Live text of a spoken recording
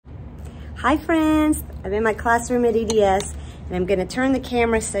Hi friends, I'm in my classroom at EDS and I'm going to turn the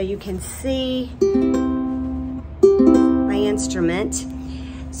camera so you can see my instrument.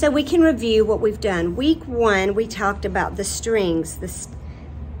 So we can review what we've done. Week 1, we talked about the strings.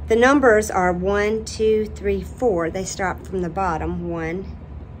 The numbers are 1, 2, 3, 4. They start from the bottom. 1,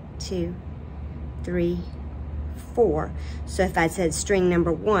 2, 3, 4. So if I said string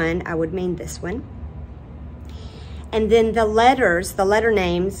number 1, I would mean this one. And then the letters, the letter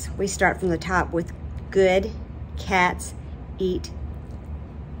names, we start from the top with good, cats, eat,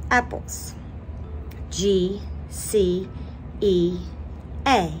 apples. G, C, E,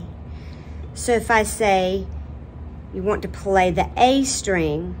 A. So if I say you want to play the A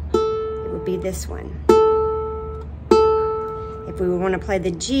string, it would be this one. If we want to play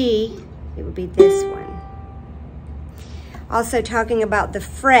the G, it would be this one. Also talking about the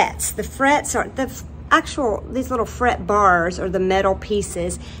frets. The frets are these little fret bars are the metal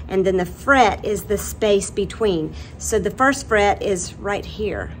pieces, and then the fret is the space between. So the first fret is right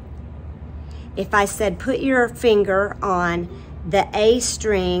here. If I said put your finger on the A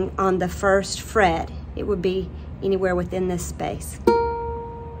string on the first fret, it would be anywhere within this space.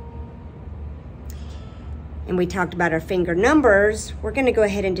 And we talked about our finger numbers. We're going to go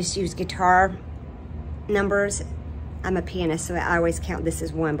ahead and just use guitar numbers. I'm a pianist, so I always count this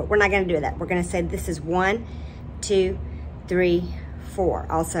as 1, but we're not going to do that. We're going to say this is 1, 2, 3, 4.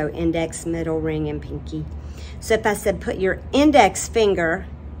 Also index, middle, ring, and pinky. So if I said put your index finger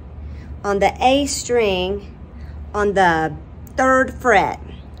on the A string on the 3rd fret.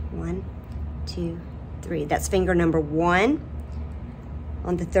 1, 2, 3. That's finger number 1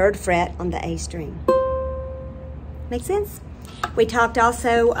 on the 3rd fret on the A string. Make sense? We talked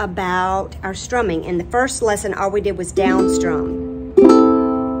also about our strumming. In the first lesson, all we did was down strum,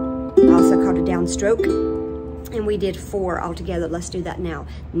 also called a downstroke, and we did 4 altogether. Let's do that now.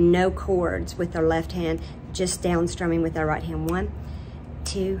 No chords with our left hand, just down strumming with our right hand. 1,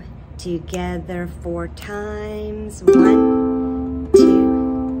 2, together 4 times. 1,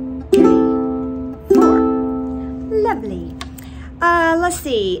 2, 3, 4. Lovely. Let's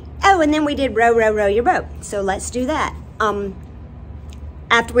see. Oh, and then we did row, row, row your boat. So let's do that.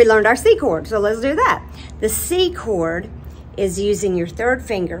 After we learned our C chord, so let's do that. The C chord is using your 3rd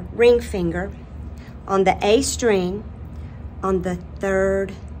finger, ring finger, on the A string on the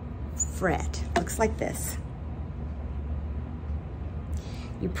 3rd fret. Looks like this.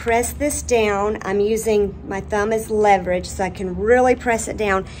 You press this down. I'm using my thumb as leverage so I can really press it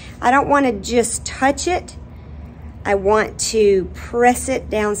down. I don't want to just touch it. I want to press it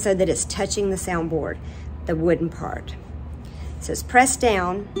down so that it's touching the soundboard, the wooden part. So it's pressed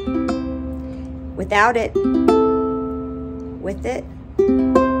down. Without it, with it,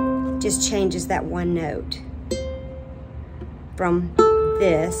 just changes that one note from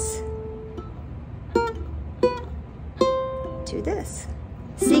this to this.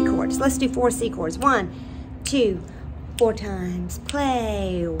 C chords. Let's do 4 C chords. 1, 2, 4 times.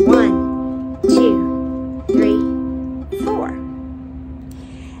 Play. 1, 2, 3, 4.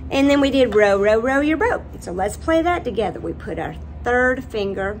 And then we did row, row, row your boat. So let's play that together. We put our 3rd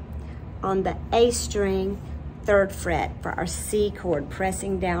finger on the A string, 3rd fret for our C chord,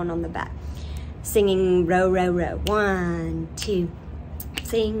 pressing down on the back. Singing row, row, row. 1, 2,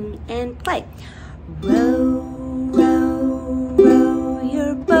 sing and play. Row, row, row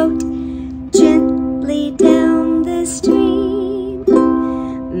your boat gently down the stream.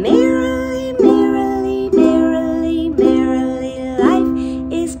 Merrily, merrily, merrily, merrily,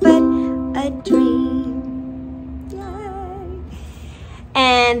 life is but a dream. Yay.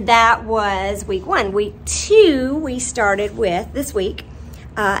 And that was week 1. Week 2, we started with, this week,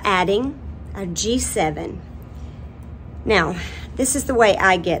 adding a G7. Now, this is the way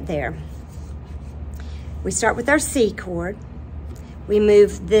I get there. We start with our C chord. We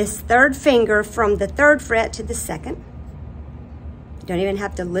move this 3rd finger from the 3rd fret to the 2nd. You don't even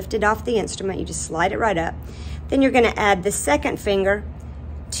have to lift it off the instrument. You just slide it right up. Then you're going to add the 2nd finger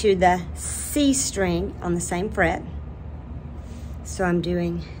to the C string on the same fret. So I'm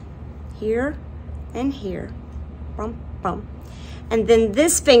doing here and here. Bum, bum. And then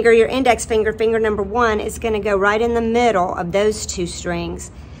this finger, your index finger, finger number 1, is going to go right in the middle of those 2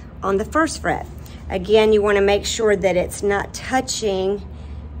 strings on the 1st fret. Again, you want to make sure that it's not touching.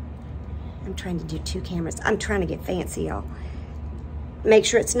 I'm trying to do 2 cameras. I'm trying to get fancy, y'all. Make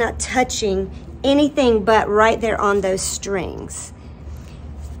sure it's not touching anything but right there on those strings.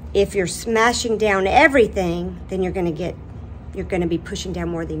 If you're smashing down everything, then you're going to be pushing down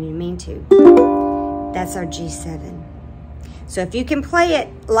more than you mean to. That's our G7. So if you can play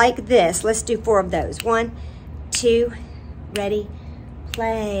it like this, let's do 4 of those. 1, 2, ready,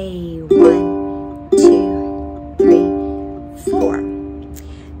 play. 1, 2, 3, 4.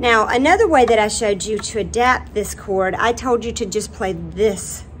 Now, another way that I showed you to adapt this chord, I told you to just play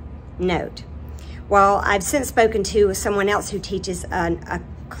this note. Well, I've since spoken to someone else who teaches a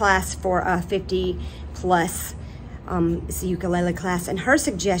class for a 50 plus, it's a ukulele class, and her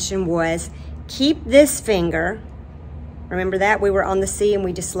suggestion was keep this finger, remember that? We were on the C and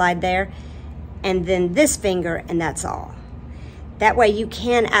we just slide there, and then this finger, and that's all. That way you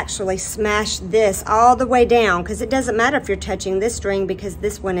can actually smash this all the way down, because it doesn't matter if you're touching this string, because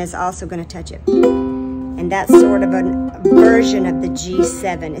this one is also going to touch it. And that's sort of a version of the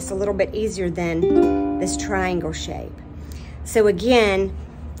G7. It's a little bit easier than this triangle shape. So again,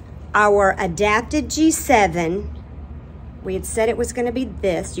 our adapted G7, we had said it was going to be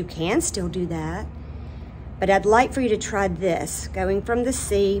this. You can still do that. But I'd like for you to try this. Going from the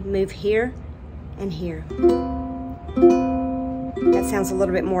C, move here and here. That sounds a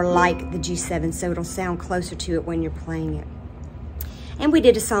little bit more like the G7, so it'll sound closer to it when you're playing it. And we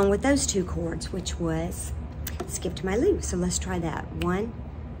did a song with those two chords, which was Skip to My Lou. So let's try that. 1,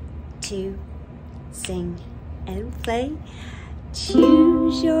 2, sing and play.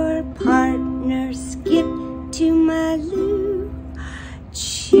 Choose your partner, skip to my loo.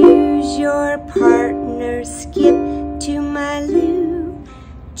 Choose your partner, skip to my loo.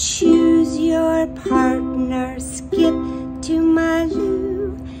 Choose your partner, skip to my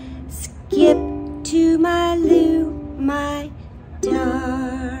loo. Skip to my loo, my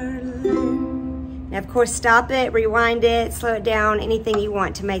darling. Now, of course, stop it, rewind it, slow it down, anything you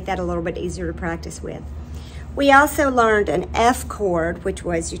want to make that a little bit easier to practice with. We also learned an F chord, which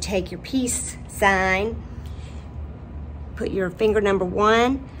was you take your peace sign, put your finger number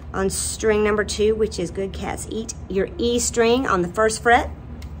 1 on string number 2, which is Good Cats Eat, your E string on the 1st fret,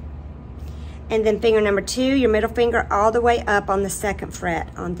 and then finger number 2, your middle finger, all the way up on the 2nd fret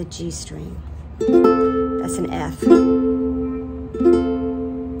on the G string. That's an F.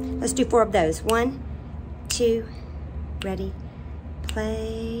 Let's do 4 of those. 1, 2, ready,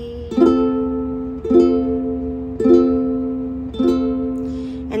 play.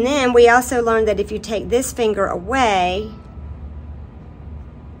 And then we also learned that if you take this finger away,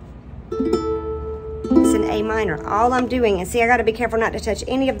 it's an A minor. All I'm doing, and see, I got to be careful not to touch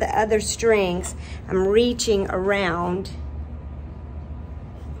any of the other strings. I'm reaching around.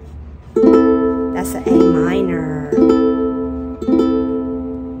 That's an A minor.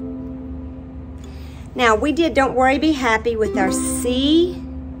 Now, we did Don't Worry, Be Happy with our C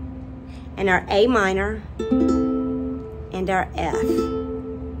and our A minor and our F.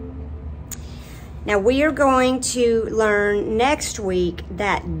 Now, we are going to learn next week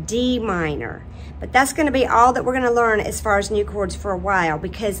that D minor. But that's going to be all that we're going to learn as far as new chords for a while,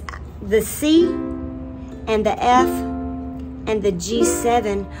 because the C and the F and the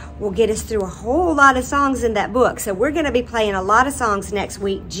G7 will get us through a whole lot of songs in that book. So we're going to be playing a lot of songs next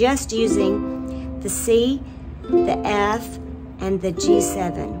week just using the C, the F, and the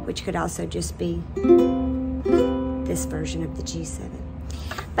G7, which could also just be this version of the G7.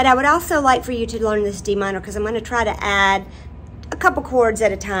 But I would also like for you to learn this D minor, because I'm going to try to add a couple chords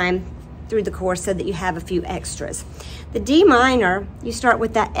at a time through the course so that you have a few extras. The D minor, you start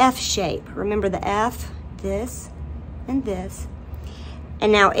with that F shape. Remember the F, this, and this.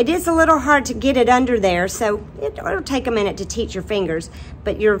 And now it is a little hard to get it under there, so it'll take a minute to teach your fingers.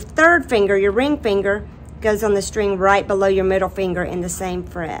 But your 3rd finger, your ring finger, goes on the string right below your middle finger in the same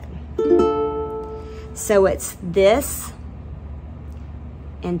fret. So it's this,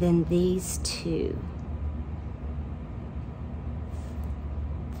 and then these two.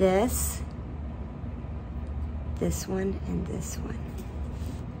 This one, and this one.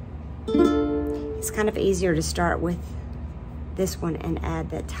 It's kind of easier to start with this one and add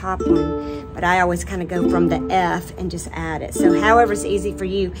that top one, but I always kind of go from the F and just add it. So however's easy for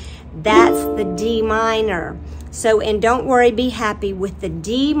you, that's the D minor. So in Don't Worry, Be Happy, with the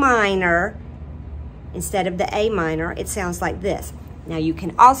D minor instead of the A minor, it sounds like this. Now you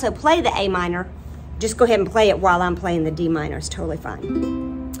can also play the A minor. Just go ahead and play it while I'm playing the D minor. It's totally fine.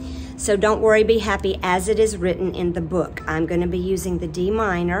 So Don't Worry, Be Happy as it is written in the book. I'm going to be using the D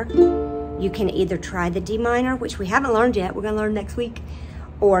minor. You can either try the D minor, which we haven't learned yet, we're going to learn next week,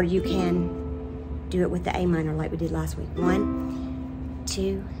 or you can do it with the A minor like we did last week. 1,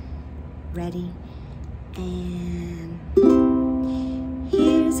 2, ready, and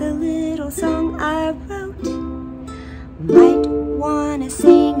here's a little song I wrote. Might want to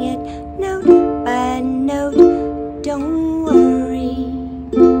sing it note by note. Don't worry.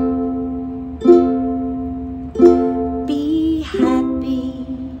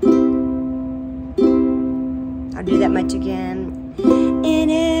 I'll do that much again.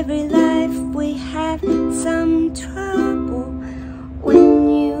 in trouble. When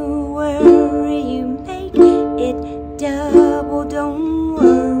you worry, you make it double. Don't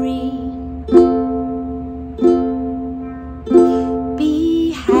worry.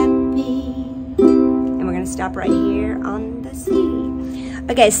 Be happy. And we're going to stop right here on the C.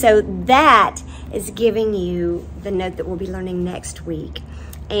 Okay, so that is giving you the note that we'll be learning next week.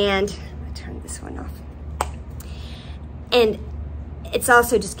 And I'll turn this one off. And it's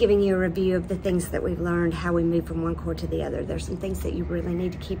also just giving you a review of the things that we've learned, how we move from one chord to the other. There's some things that you really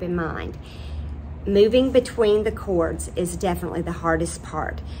need to keep in mind. Moving between the chords is definitely the hardest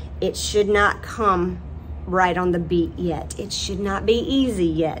part. It should not come right on the beat yet. It should not be easy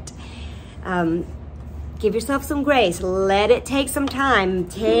yet. Give yourself some grace. Let it take some time.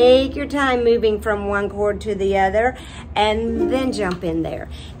 Take your time moving from one chord to the other and then jump in there.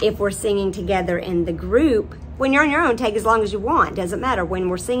 If we're singing together in the group, when you're on your own, take as long as you want. Doesn't matter. When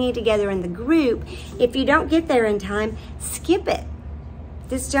we're singing together in the group, if you don't get there in time, skip it.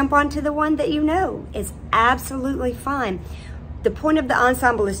 Just jump onto the one that you know. It's absolutely fine. The point of the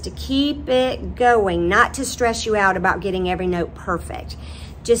ensemble is to keep it going, not to stress you out about getting every note perfect.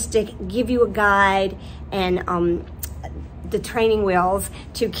 Just to give you a guide and the training wheels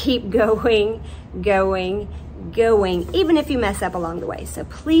to keep going, even if you mess up along the way. So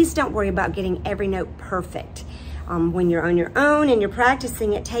please don't worry about getting every note perfect. When you're on your own and you're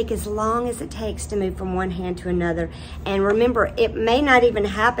practicing it, take as long as it takes to move from one hand to another. And remember, it may not even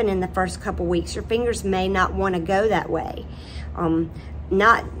happen in the first couple weeks. Your fingers may not want to go that way.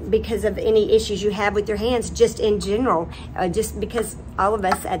 Not because of any issues you have with your hands, just in general, just because all of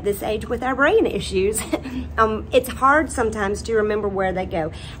us at this age with our brain issues, it's hard sometimes to remember where they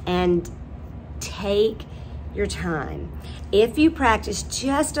go. And take your time. If you practice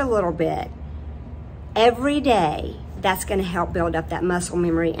just a little bit every day, that's going to help build up that muscle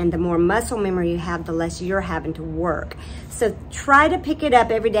memory. And the more muscle memory you have, the less you're having to work. So try to pick it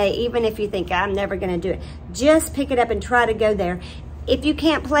up every day, even if you think, I'm never going to do it. Just pick it up and try to go there. If you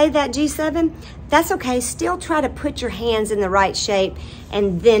can't play that G7, that's okay. Still try to put your hands in the right shape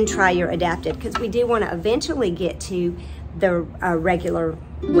and then try your adaptive, because we do want to eventually get to the regular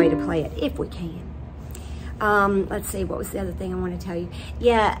way to play it, if we can. Let's see, what was the other thing I want to tell you?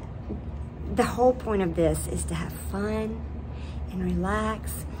 Yeah, the whole point of this is to have fun and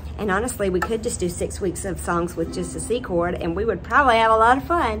relax. And honestly, we could just do 6 weeks of songs with just a C chord and we would probably have a lot of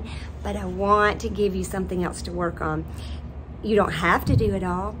fun, but I want to give you something else to work on. You don't have to do it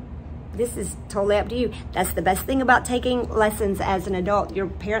all. This is totally up to you. That's the best thing about taking lessons as an adult. Your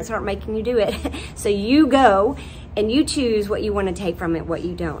parents aren't making you do it. So you go and you choose what you want to take from it, what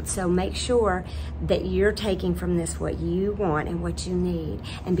you don't. So make sure that you're taking from this what you want and what you need.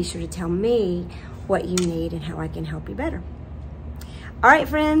 And be sure to tell me what you need and how I can help you better. All right,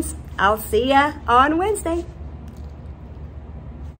 friends, I'll see ya on Wednesday.